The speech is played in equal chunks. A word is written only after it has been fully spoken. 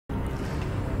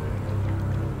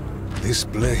This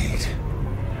blade,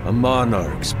 a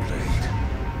monarch's blade,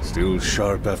 still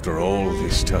sharp after all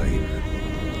this time.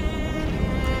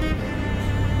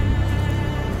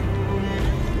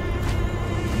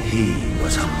 He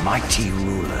was a mighty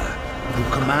ruler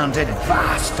who commanded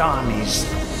vast armies,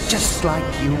 just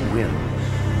like you will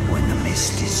when the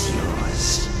mist is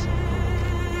yours.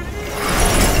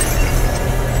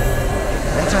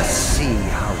 Let us see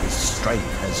how his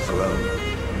strength has grown.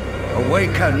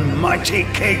 Awaken, mighty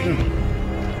king!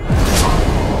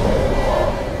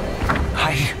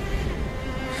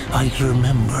 I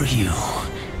remember you.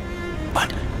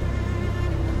 But...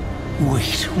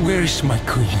 wait, where is my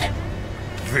queen?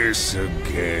 This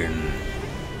again.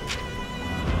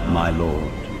 My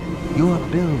lord, you are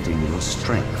building your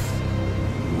strength.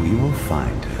 We will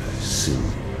find her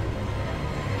soon.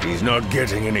 He's not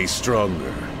getting any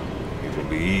stronger. It will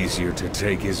be easier to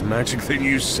take his magic than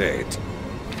you said.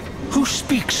 Who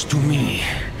speaks to me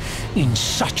in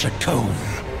such a tone?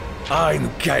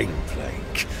 I'm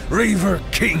Gangplank, Reaver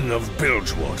King of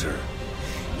Bilgewater.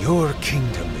 Your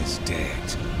kingdom is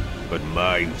dead, but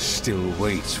mine still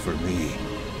waits for me.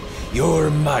 Your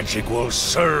magic will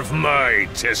serve my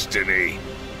destiny.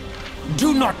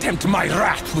 Do not tempt my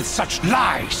wrath with such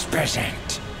lies,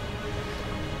 peasant.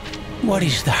 What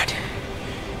is that?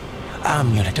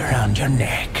 Amulet around your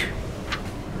neck.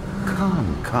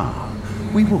 Calm, calm.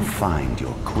 We will find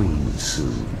your queen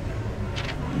soon.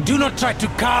 Do not try to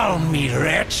calm me,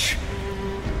 wretch.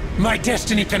 My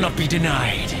destiny cannot be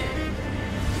denied.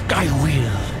 I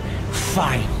will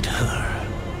find her.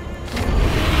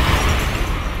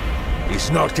 He's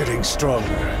not getting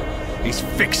stronger. He's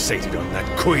fixated on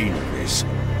that queen of his.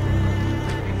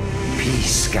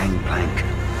 Peace, Gangplank.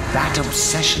 That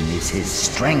obsession is his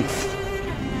strength.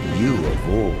 You, of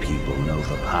all people, know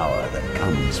the power that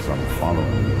comes from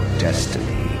following your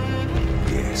destiny.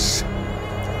 Yes,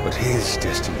 but his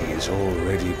destiny is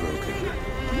already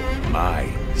broken.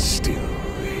 Mine still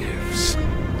lives.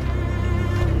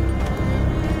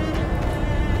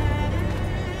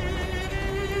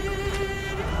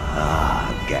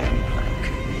 Ah,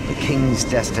 Gangplank. The king's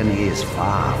destiny is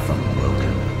far from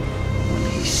broken.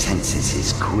 When he senses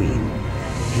his queen,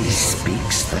 he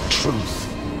speaks the truth.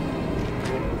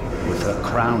 With her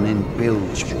crown in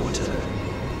Bilgewater,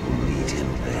 lead him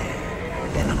there,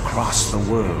 then across the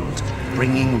world,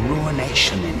 bringing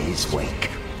ruination in his wake.